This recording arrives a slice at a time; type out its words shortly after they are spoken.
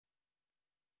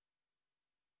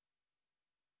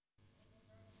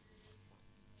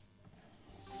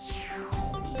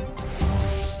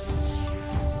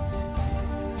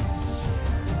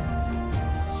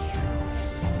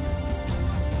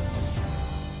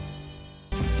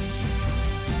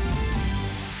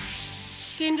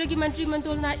केंद्र की मंत्री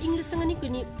मंडलना इंग्लिश संगनी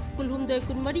कुनी कुलहुमदोय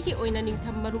कुनमरी की ओइना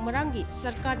निंगथम मरुमरांगी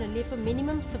सरकार ने लेप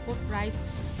मिनिमम सपोर्ट प्राइस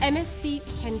MSP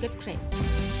हेंगटख्रे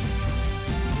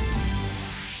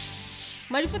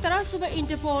मरिफुतरा सुबह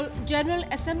इंटरपोल जनरल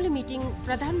असेंबली मीटिंग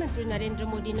प्रधानमंत्री नरेंद्र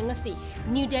मोदी ने ngasi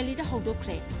न्यू दिल्ली दा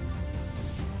हौदोख्रे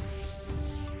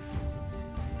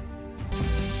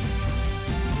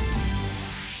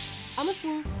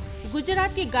गुजरात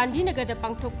के Gandhinagar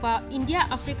पांगथोकपा India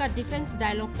Africa defence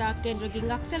dialogue दा केंद्र की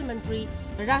ngaksel मंत्री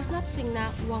राजनाथ सिंह ना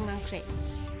वांगांख्रे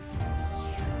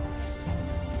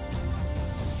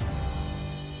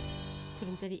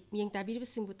खुरुमजरी मियंग ताबिरब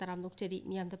सिंहबु तराम नोकचरी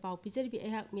मियामदा पाव पिजरी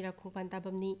एहा मिरा खोंपान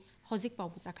ताबमनी हौजिक पाव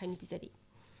मुसाखानी पिजरी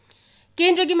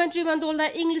केंद्र की मंत्री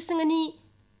मंडलना इंग्लिश संगनी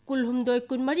कुलहुमदोय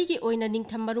कुनमरी की ओइना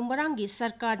निंगथम मरुमरांगी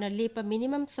सरकार ने लेप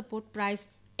मिनिमम सपोर्ट प्राइस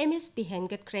MSP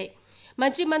हेंगटख्रे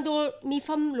मंत्रिमंडल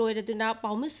मिफम लोयरदुना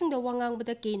पाउमिसिंग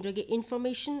वांगांगबदा केंद्र के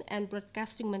इंफॉर्मेशन एंड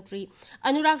ब्रॉडकास्टिंग मंत्री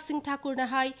अनुराग सिंह ठाकुर ने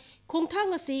हाई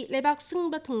खोंगथांग असि लेबाक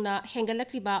सिंगबा थुंगना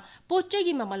हेंगलक्रिबा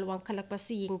पोच्चेगी ममल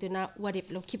वांखलकपसि यिंगदुना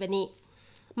वारेप लोखिबनी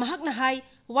महकना हाई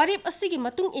वारेप असिगी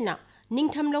मतुंग इना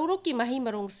निंगथम लौरोक की मही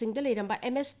मरोंग सिंगद लेरंबा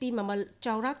MSP ममल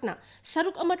चाउराकना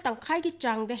सरुक अमा तंखाई की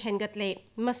चांगद हेंगतले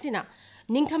मसिना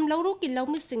निंगथम लौरोक की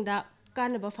लौमिसिंगदा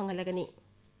कानबा फंगलगनी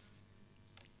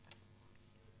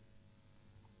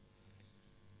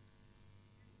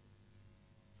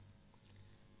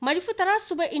मरिफुतरा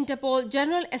सुबह इंटरपोल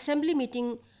जनरल असेंबली मीटिंग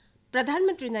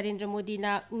प्रधानमंत्री नरेंद्र मोदी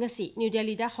ना ngasi न्यू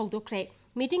दिल्ली दा हौदोख्रे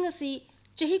मीटिंग असि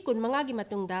चही 15 की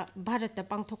मतुंगदा भारत ता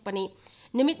पांगथोकपनी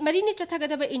निमित मरीनी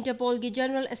चथगदब इंटरपोल की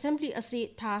जनरल असेंबली असि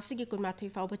था सिगी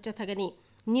 19 फाउब चथगनी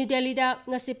न्यू दिल्ली दा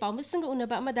ngasi पाउमिसंग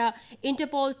उनबा अमदा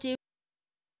इंटरपोल चीफ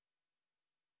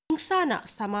इंसाना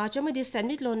समाज अमदि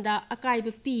सैंडविच लोंदा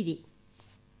अकाइब पीरी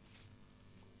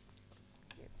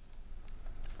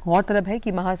गौरतलब है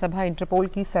कि महासभा इंटरपोल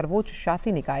की सर्वोच्च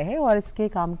शासी निकाय है और इसके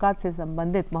कामकाज से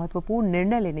संबंधित महत्वपूर्ण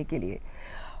निर्णय लेने के लिए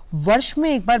वर्ष में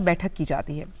एक बार बैठक की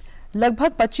जाती है।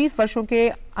 लगभग 25 वर्षों के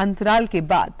अंतराल के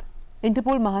बाद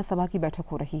इंटरपोल महासभा की बैठक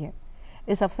हो रही है।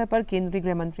 इस अवसर पर केंद्रीय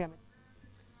गृह मंत्री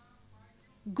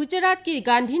गुजरात की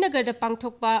Gandhinagar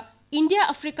पांगथोकपा India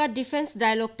Africa defence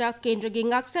dialogue ता केंद्र की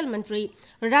ngaksel मंत्री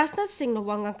राजनाथ सिंह ने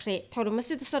वांगांख्रे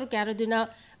थौरमसिद सरुक यारदुना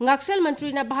ngaksel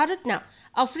मंत्री ना भारत ना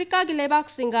अफ्रीका की लेबाक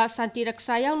सिंगा शांति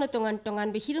रक्षा यावना तोंगान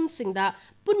तोंगान Hiram सिंगदा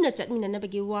पुन्ना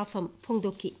चटमिननबगी वाफम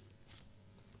फोंगदोकी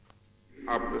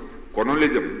of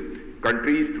colonialism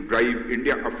countries to drive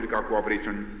India Africa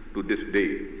cooperation to this day.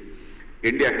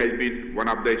 India has been one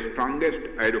of the strongest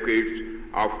advocates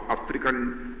of African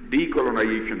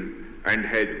decolonization and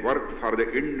has worked for the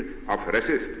end of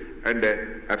racist and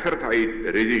apartheid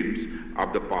regimes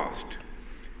of the past.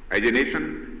 As a nation,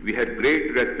 we have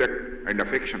great respect and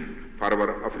affection for our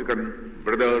African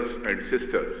brothers and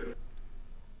sisters.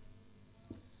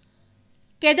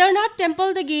 Kedarnath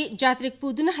temple दगी जात्रिक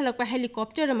पुदुना हलकपा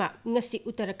helicopter मा ngasi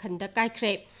Uttarakhand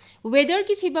काइख्रे weather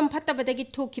की फिबम फत्तबदगी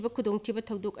थोखिबा खुदोंथिबा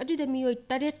थौदुक अदुदा मियोय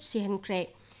 8 सिहनख्रे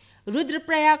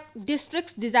Rudraprayag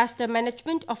district disaster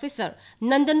management officer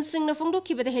Nandan Singh न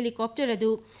फोंदोखिबा helicopter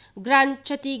अदु grand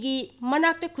छतीगी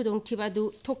मनाक्ता खुदोंथिबा अदु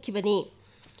थोखिबनी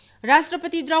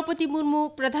राष्ट्रपति द्रौपदी मुर्मू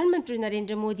प्रधानमंत्री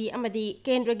नरेंद्र मोदी अमदी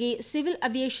केंद्र की civil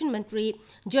aviation मंत्री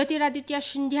ज्योतिरादित्य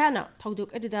सिंधिया ना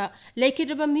थौदुक अदुदा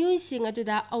लेखिद्रबा मियोय सिंह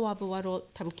अदुदा अवाब वारोल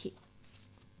थमखी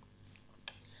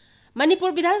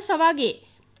मणिपुर विधानसभा के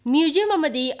म्यूजियम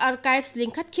अमदी आर्काइव्स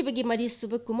लिंखत्खिबगी मरी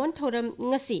सुब कुमोन थौरम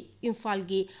ngasi इम्फाल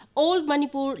की ओल्ड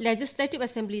मणिपुर लेजिस्लेटिव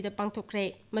असेंबली दा पांगथोख्रे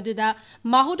मदुदा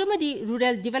माहुदमदी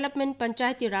रूरल डेवलपमेंट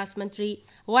पंचायती राज मंत्री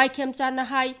वाइखेमचा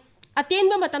नहाई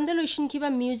अतेनबा मतमदा लोइसिनखिबा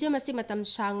म्यूजियम असि मतम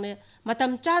सांगने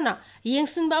मतम चाना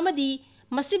येंगसिनबा अमदी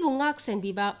मसिबु ngak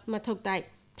senbiba mathoktai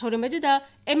थौरमदुदा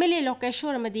MLA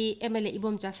Lokeshwar अमदी MLA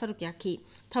Ibomcha सरुक्याखी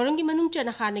थौरंगी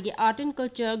मनुंगचना हानगी art and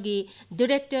culture की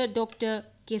director doctor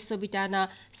केसोबिटाना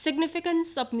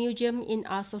significance of museum in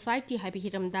our society हाइबि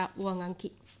हिरमदा वांगांकी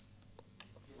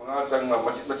मंगा संग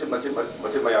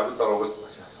मचित मयाब तरोगस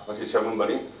मसि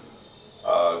शमबनी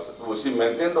उसी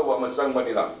मेंटेन तो मसंग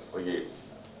बनीना ओगी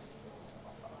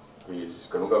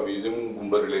कनुका म्यूजियम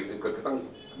गुम्बा रिलेटेड खतंग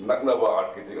नकनबा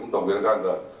आर्ट की हम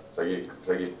तोगेरगांदा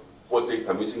सगी पोसे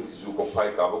थमिसिंग सु को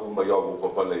फाइ काबा गुम्बा याबो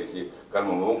खोपा लेसी kan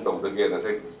ममोंग तौदगे न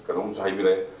से कनुम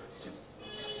साइबिरे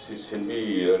सिनबी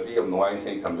दी हम नोआइ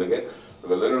नि थमजगे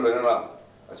लेना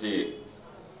असि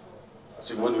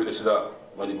Sigmund विदेशदा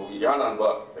Manipur यानानबा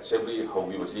assembly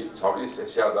हौगिबसी south east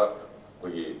Asia दा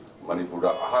कोई मणिपुर दा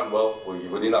अहानबा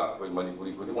होगिबनिना कोई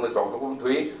मणिपुरी खुदिमुना साउथकुम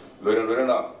थुई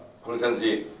लेना फंक्शन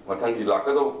जी मथंगी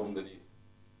लाकदो कुमददी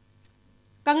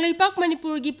कंगलेपाक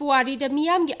मणिपुर की पुवारी द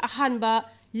मियाम की अहानबा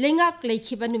लेंगाक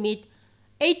लेखिबा नुमित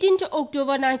 18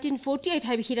 October 1948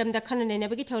 hai hiram da khana ne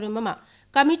nabagi thorum mama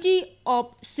Committee of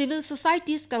Civil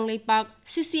Societies Kanglei Park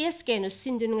CCS ke no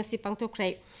sindun ngasi pangthokrai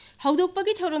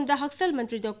haudopagi thorum da Haksal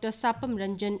Mantri Dr. Sapam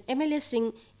Ranjan MLA Singh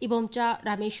Ibomcha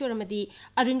Rameshwar amadi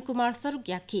Arun Kumar Saruk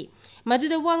yakhi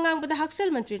maduda wangang bada Haksal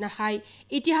Mantri na hai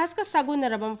itihas ka sagon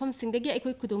narabam pham singdagi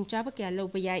aikoi khudong chaba kya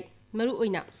loba yai maru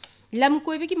oina lam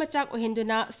koibagi machak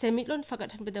ohenduna semitlon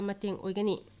fagat hanbada mateng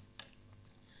oigani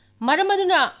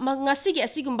Maramaduna Mangasigi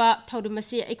Asigumba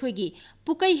Taudumasi Equigi,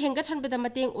 Pukai Hengatan with the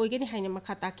Mateng Oigani Haina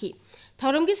Makataki.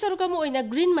 Taurumgi Sarugamo in a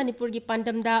green Manipurgi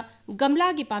Pandamda,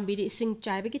 Gamlagi Pambidi sing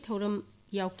Chaibiki Taurum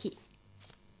Yauki.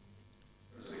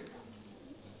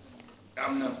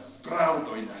 I'm proud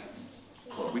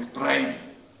with pride.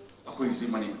 Akoisi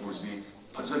Manipurzi,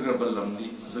 Pazagraba Lamni,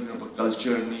 Pazagraba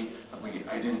culture ni,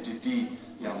 identity,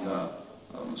 Yamna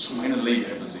Sumaina Lay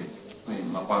Ebazi,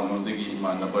 Mapan Mondegi,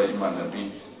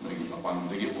 Manabi.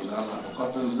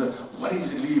 What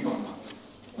is it, Libama?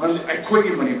 Well, I quite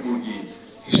in Manipur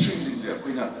history is there.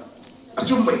 A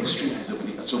Chumba history has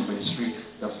a Chumba history,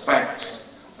 the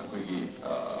facts.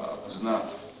 Was not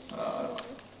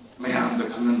Mayam the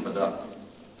Kanan Bada.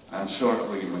 I'm sure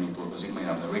Manipur was in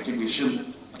Mayam the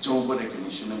recognition.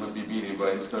 Recognition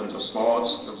in terms of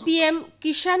sports. PM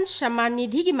Kishan Shaman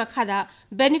Nidhi ki makhada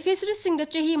beneficiary sing da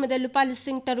chahi mada lupa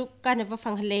lising taruk kanava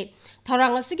fanghale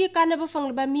thorang asigi kanava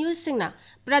fanglaba miu singna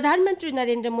Pradhan Mantri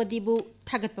Narendra Modi bu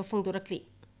thagat pa phangdorakli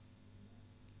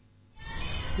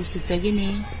District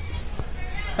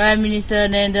Prime Minister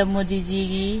Narendra Modi ji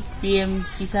gi PM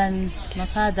Kisan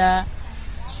makhada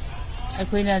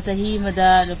akoina chahi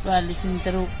mada lupa lising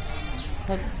taruk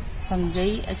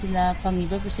Pangjay asina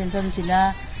pangiba persentam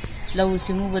sina lau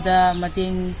singu bada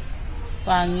mating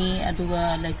pangi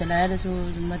aduga laitala da su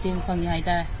mating pangi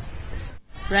haita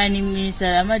Prime Minister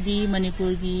amadi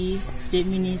Manipur gi Chief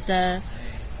Minister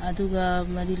aduga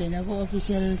mari lena ko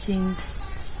official sing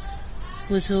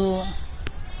kuso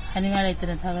haninga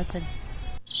laitana thagat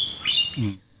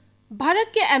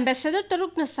Bharat ke ambassador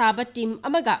taruk na saba team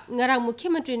amaga ngarang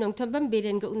Mukhyamantri Nongthambam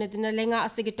Biren ga unaduna lenga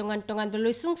asigi tongan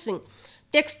baloisung sing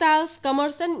Textiles,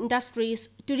 Commerce and Industries,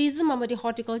 Tourism amadi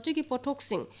Horticulture ki pothok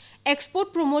sing,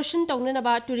 Export Promotion tawnan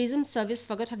aba Tourism Service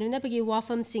fagat hanuna bagi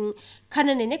wafam sing,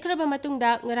 khanane ne kraba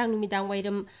matungda ngarang numidang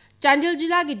wairam, Chandil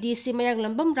Jila ki DC Mayang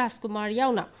Lambam Raskumar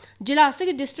yauna, Jila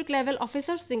asigi District Level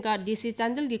Officer singa DC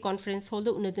Chandil ki conference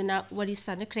holdo unaduna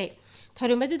warisa nakre.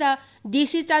 Tharumaduda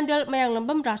DC Chandil Mayang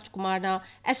Lambam Rajkumar na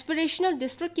Aspirational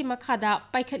District ki makhada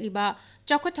paikhatliba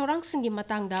chawkat thorang singi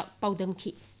matangda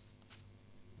paudamki.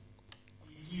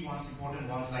 Key ones, important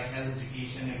ones like health,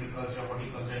 education, agriculture,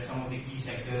 horticulture, and some of the key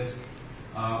sectors,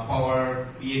 power,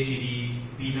 PHED,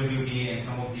 PWD, and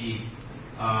some of the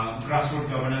grassroots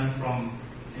governance from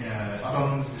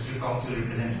autonomous district council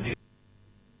representatives.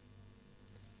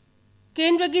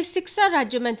 Kendra ki Shiksha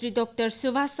Rajya Mantri Dr.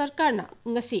 Subhas Sarkar na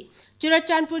ngasi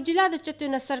Churachandpur Jila da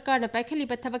Chatuna Sarkar na paikali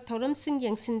bathabak thoram sing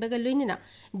yang sinbaga luinina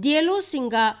DLO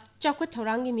singa chawkat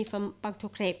thorangi mifam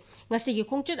pangthokre ngasi gi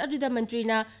khongchat aduda mantri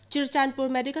na Churachandpur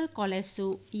Medical College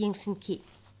su yengsinki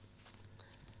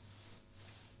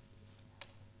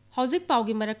Hauzik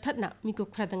paugi marak thatna miko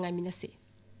khradanga minase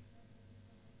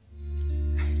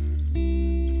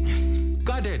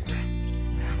Got it.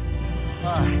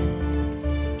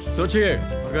 सोचिए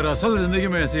अगर असल जिंदगी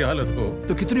में ऐसी हालत हो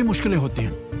तो कितनी मुश्किलें होती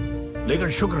हैं, लेकिन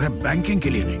शुक्र है बैंकिंग के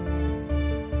लिए नहीं।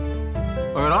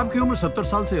 अगर आपकी उम्र 70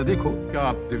 साल से अधिक हो या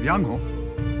आप दिव्यांग हो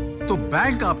तो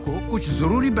बैंक आपको कुछ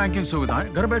जरूरी बैंकिंग सुविधाएं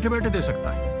घर बैठे बैठे दे सकता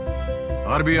है।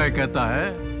 आरबीआई कहता है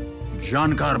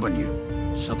जानकार बनिए,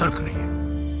 सतर्क रहिए।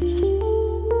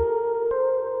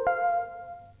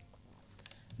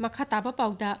 मखताबा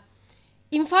पाउदा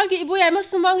Imphal ki ibu yama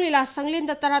sumang lila sanglen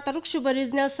da tara taruk shuba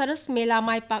regional saras mela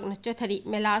mai pak na chathari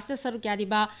mela ase saruk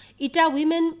yariba Ita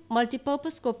Women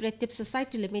Multipurpose Cooperative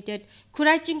Society Limited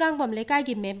Khurai Chingang bam lekai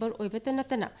gi member oibata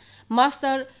natana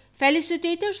master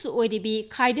Felicitator su oidibi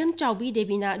Khaidam Chaubi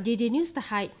Debina DD News ta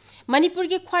hai Manipur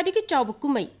ge khwadi ki chawba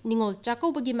kumai ningol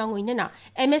chakau bagi mangoina na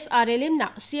MSRLM na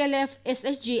CLF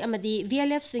SHG amadi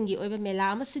VLF singi oiba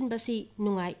mela amasin basi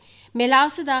nungai mela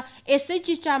asada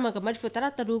SHG chama ga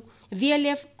marfutara taruk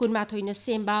VLF kunmathoina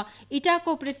semba Ita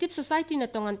Cooperative Society na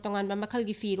tongan ba makhal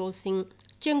gi fi rol sing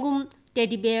chengum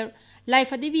teddy bear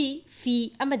life adibi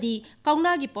fi amadi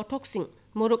kauna gi pothok sing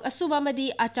Morok asuba amadi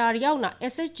achar yauna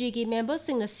SHG gi members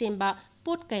sing na semba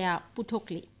pot kaya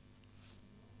puthokli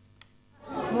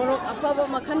Morok apa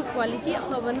makan quality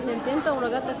apa maintain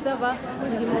tauraga taksaba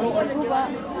gi morok asuba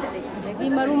gi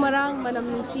maru marang manam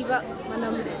nusiba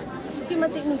manam suki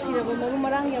matik nusira ba maru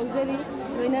marang yauzari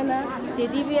loinana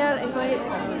teddy bear ekoi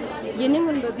ꯌꯦꯅꯤꯡ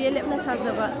ꯍꯨꯟꯕ BLF ꯅ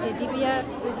ꯁꯥꯖꯕ teddy beer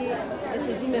ꯑꯩꯈꯣꯏꯒꯤ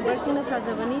SHG ꯃꯦꯝꯕꯔꯁꯤꯡꯅ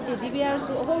ꯁꯥꯖꯕꯅꯤ teddy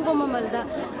ꯕꯤꯌꯥꯔꯁꯨ ꯑꯍꯣꯡꯕ ꯃꯃꯜꯗ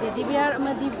teddy beer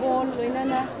ꯑꯃꯗꯤ ball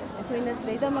ꯂꯣꯏꯅꯅ ꯑꯩꯈꯣꯏꯅ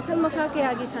ꯁꯤꯗꯩꯗ ꯃꯈꯜ ꯃꯈꯥ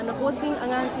ꯀꯌꯥꯒꯤ ꯁꯥꯟꯅꯄꯣꯠꯁꯤꯡ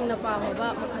ꯑꯉꯥꯡꯁꯤꯡꯅ ꯄꯥꯝꯃꯕ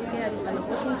ꯃꯈꯜ ꯀꯌꯥꯒꯤ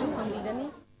ꯁꯥꯟꯅꯄꯣꯠꯁꯤꯡꯁꯨ ꯐꯪꯕꯤꯒꯅꯤ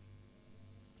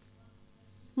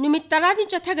नुमित तरानी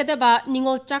चथगदबा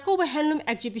निंगोल चाकोबा हैंडलूम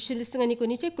एग्जीबिशन लिस्टिंग अनि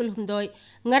कुनिचे कुलहुमदोय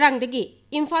ngarangdagi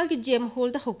इम्फाल की GeM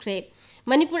hall the होख्रे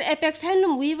Manipur apex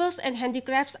handloom viewers and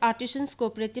handicrafts artisans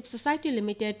cooperative society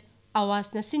limited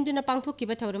आवास न सिंधुना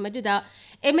पांगथोकिबा थौरमदुदा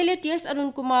MLA TS अरुण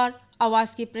कुमार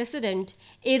आवास के प्रेसिडेंट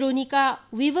एरोनिका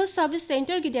वीवर्स सर्विस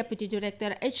सेंटर की डेप्यूटी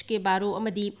डायरेक्टर HK बारो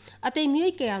अमदी अतै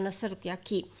मियोय कयाना सरुक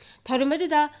याखी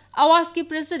थौरमदुदा आवास के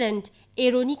प्रेसिडेंट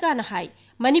एरोनिका नहाई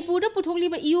मणिपुर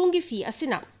पुथोकलिबा इयोंगी फी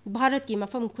असिना भारत की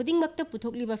मफम खुदिंगमक्ता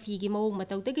पुथोकलिबा फी की मवोंग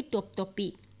मतौदगी टॉप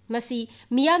टॉपी मसी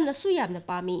मियामना सुयामना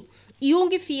पामी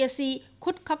इयोंगी फी असि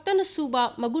खुद खक्तना सुबा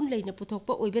मगुन लेना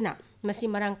पुथोकपा ओइबना मसी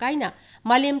मरांग काइना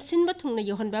मालेम सिनबा थुंगना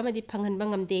योहनबा मदि फंगनबा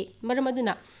ngamde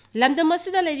मरमदुना लमदम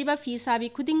मसिदा लेरिबा फी Sabi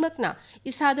खुदिंगमक्ना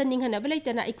इसादा निंगहनबा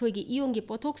लेतना इखोइगी इयोंगी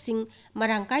पोथोकसिंग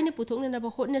Marang काइना पुथोकनबा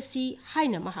होटनसी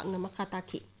हाइना महांगना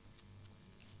मखाताखी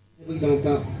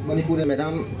Manipur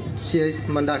madam CS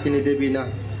Mandakini Devina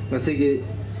ngasi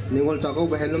निंगोल चाको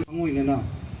बहलम अंगोइना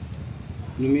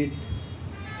नुमित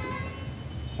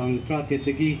संक्रा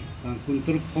तेतगी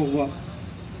कुंतर फोवा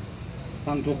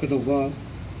तांतोकदोबा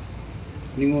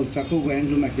निंगोल चाको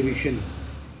बहलम एक्जिबिशन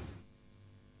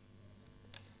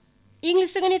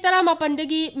इंग्लिश संगनी तरा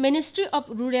मापंडगी मिनिस्ट्री ऑफ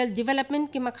रूरल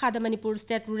डेवलपमेंट के मखादा Manipur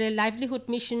state rural livelihood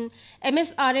mission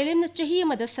MSRLM न चही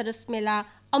मद सरस मेला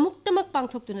अमुक्तमक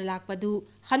पांगथोक्तुना लाकपदु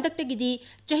हंदक्तगिदी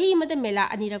चही मद मेला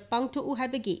अनिरक पांगथोउ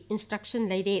हाबगी इंस्ट्रक्शन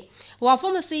लेरे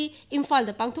वाफम असि इम्फाल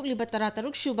द पांगथोकलिबा तरा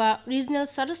तरुक शुबा रीजनल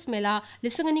सरस मेला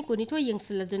लिसंगनी कुनिथो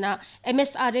यंगसलदुना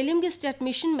MSRLM के state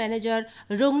mission manager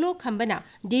रोंगलो खंबना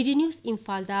DD news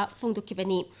Imphal दा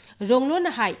फोंदोकिबनी रोंगलो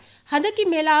न हाई हंदकी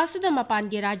मेला असद मपान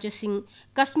के राज्य सिंह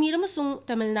कश्मीर अमसुंग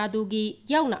तमिलनाडु की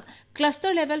याउना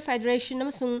cluster level federation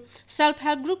अमसुंग self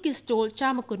help group की स्टॉल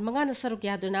चामकुन मंगाना सरुक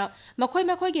यादुना मखोय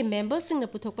मखोय के मेंबर्स सिंग न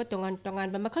पुथोकपा तोंगान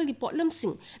तोंगान मखल की पोलम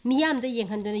सिंग मियाम द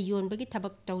येंगहंदना योनबगी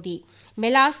थबक तौरी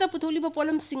मेलासा पुथोलिबा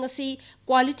पोलम सिंग असि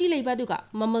क्वालिटी लेबादुगा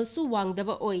ममलसु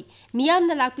वांगदबा ओय मियाम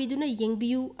न लाकपिदुना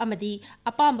येंगबियु अमदी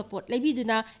अपाम्बा पोट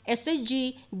लेबिदुना SHG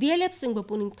BLF सिंग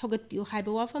बपुनिंग थोगतपियु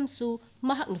हाइबा वाफमसु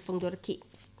महांग फंगदोरखी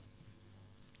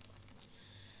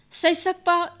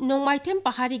सैसक्पा नोंमाइथेम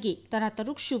पहाड़ी तरा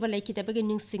तरुक शुब लेखिदबगे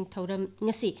निंगसिंग थौरम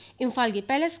ngasi इम्फाल की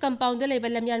पैलेस कंपाउंड लेबा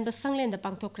लमयानबा संगलेंदा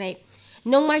पांगथोक्रे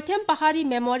नोंमाइथेम पहाड़ी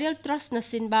memorial trust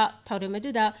नसिनबा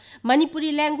थौरमदुदा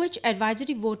Manipuri language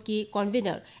advisory board की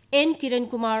convener N Kiran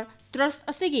Kumar trust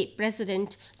असिगी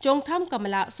president चोंगथाम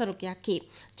कमला सरुक्याकी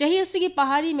चही असिगी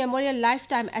पहाड़ी memorial life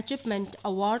time achievement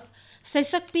award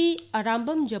सैसक्पी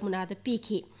अरामबम Jamuna the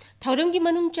पीखी थौरंगी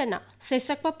मनुंग चना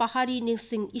सैसक्पा पहाड़ी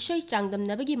निंगसिंग इशै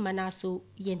चांगदमनबगी मनासु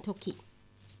येंथोकी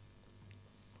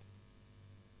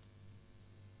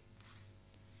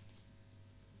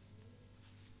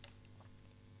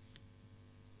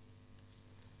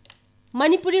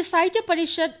मणिपुरी साहित्य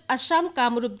परिषद असम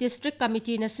कामरूप डिस्ट्रिक्ट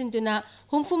कमिटी नसिंदुना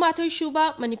हुमफुमाथोय शुबा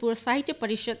मणिपुर साहित्य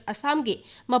परिषद असम के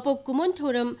मपोक Koeman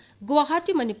theorem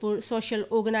Guwahati Manipur social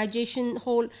organisation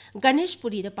hall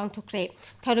Ganeshpuri the पांगथोक्रे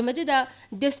थोरमदुदा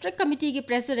district committee के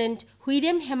president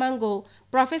Huirem हेमांगो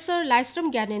professor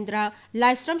Laishram Gyanendra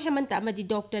Laishram Hemant अमदी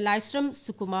doctor Laishram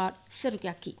सुकुमार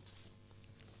सरुक्याकी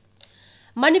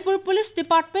मणिपुर पुलिस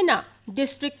डिपार्टमेंट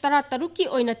डिस्ट्रिक्ट तरा तरुक की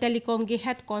ओइना टेलीकॉम के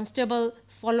head constable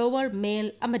follower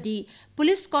mail अमदी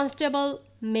police constable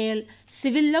mail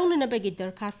civil लौननबगी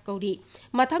दरखास्त कौरी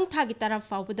मथंग थागी तरफ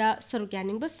फाउबदा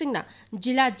सरुक्यानिंग सिंगना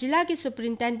जिला के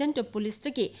सुपरिंटेंडेंट ऑफ पुलिस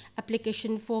के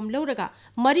एप्लीकेशन फॉर्म लौरगा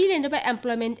मरी लेनबा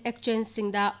एम्प्लॉयमेंट एक्सचेंज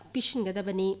सिंगदा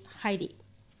पिशिनगदबनी हाइरी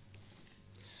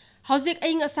हौजिक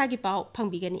अइंग असागी पाव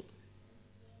फंगबिगनी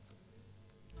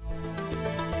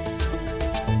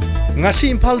ngasi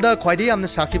imphal da khwaidi amna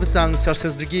sakhiba sang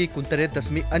surface degree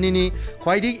 19.2 ni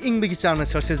khwaidi ingbigi changna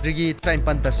surface degree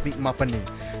 53.8 ni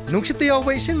nungsit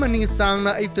yawba isin maning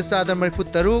changna ayupta sada marfut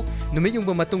taruk numit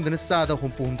yungba matung dana sada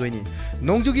humpum doini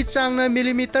nongjugi changna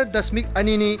millimeter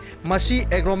 0.2 ni masi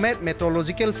agromet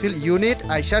meteorological field unit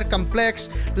aishar complex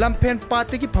lampen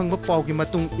pategi phangba pawgi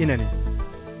matung inani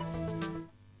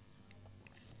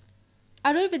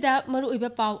aroibada maru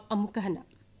iba paw amukahana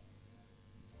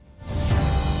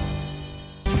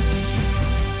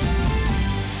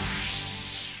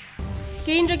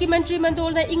केंद्र की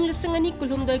मंत्रिमंडल ने English संगनी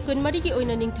कुलुमदोय कुनमरी की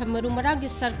ओइना निंगथम मरु मरागी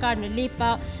सरकार ने Lepa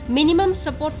minimum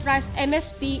support price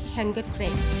MSP हेंगतख्रे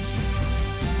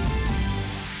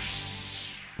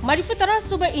मरिफुतरा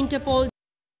सुबह interpole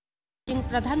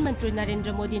प्रधानमंत्री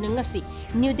नरेंद्र मोदी ने ngasi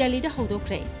न्यू दिल्ली दा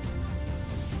होदोख्रे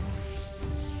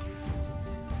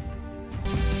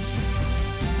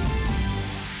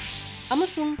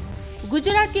अमसुंग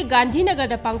गुजरात के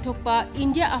Gandhinagar पांगथोकपा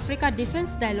India Africa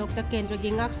defence dialogue केंद्र के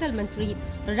ngaksil मंत्री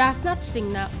राजनाथ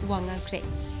सिंह ना वांगांख्रे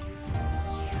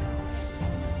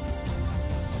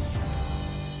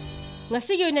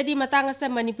ngasi yoinadi matang asa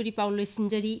manipuri paw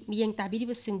loisinjari miyeng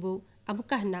tabiriba singbu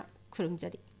amuka hana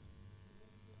khurumjari।